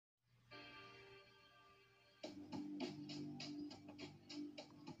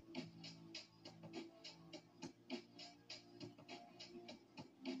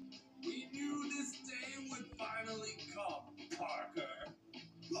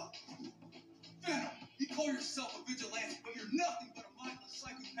call yourself a vigilante, but you're nothing but a mindless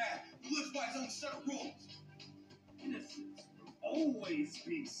psychopath who lives by his own set of rules. Innocents will always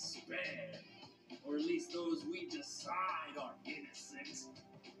be spared. Or at least those we decide are innocent.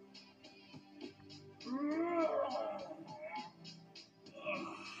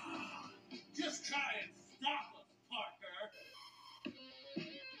 Just try and stop us, Parker.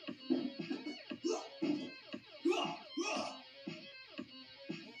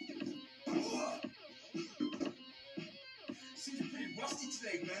 Seems pretty rusty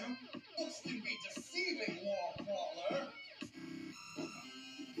today, Venom. Looks can be deceiving, wall crawler.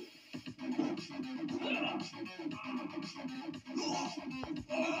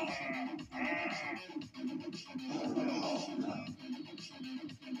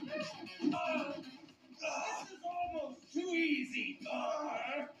 This is almost too easy,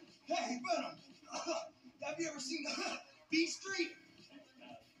 Parker. Hey, Venom. Have you ever seen B Street?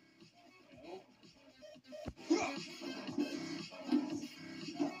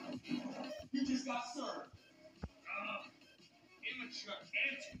 You just got served. Immature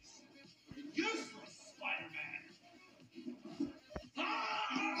antics. Useless Spider-Man.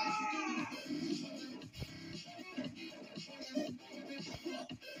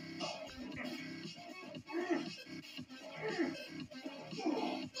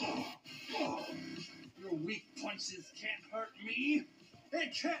 Your weak punches can't hurt me. It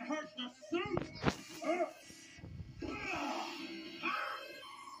can't hurt the suit.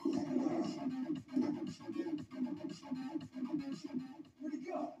 Where'd he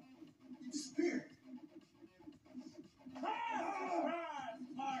go? He disappeared. Surprise,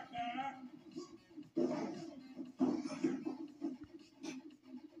 Parker.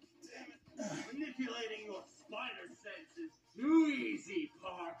 Damn it. Manipulating your spider sense is too easy,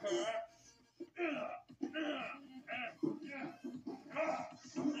 Parker.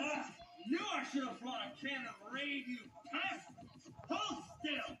 Knew I should have brought a can of Raid, you pest! Hold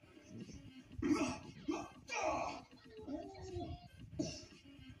still!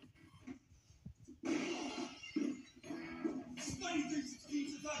 Spidey thinks it's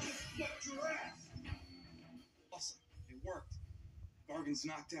pizza, I just whipped your ass. Awesome. It worked. Gargan's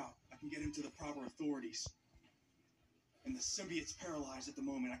knocked out. I can get him to the proper authorities. And the symbiote's paralyzed at the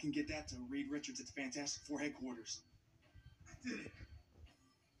moment. I can get that to Reed Richards at the Fantastic Four headquarters. I did it.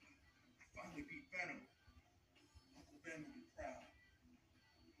 I finally beat Venom. Uncle Ben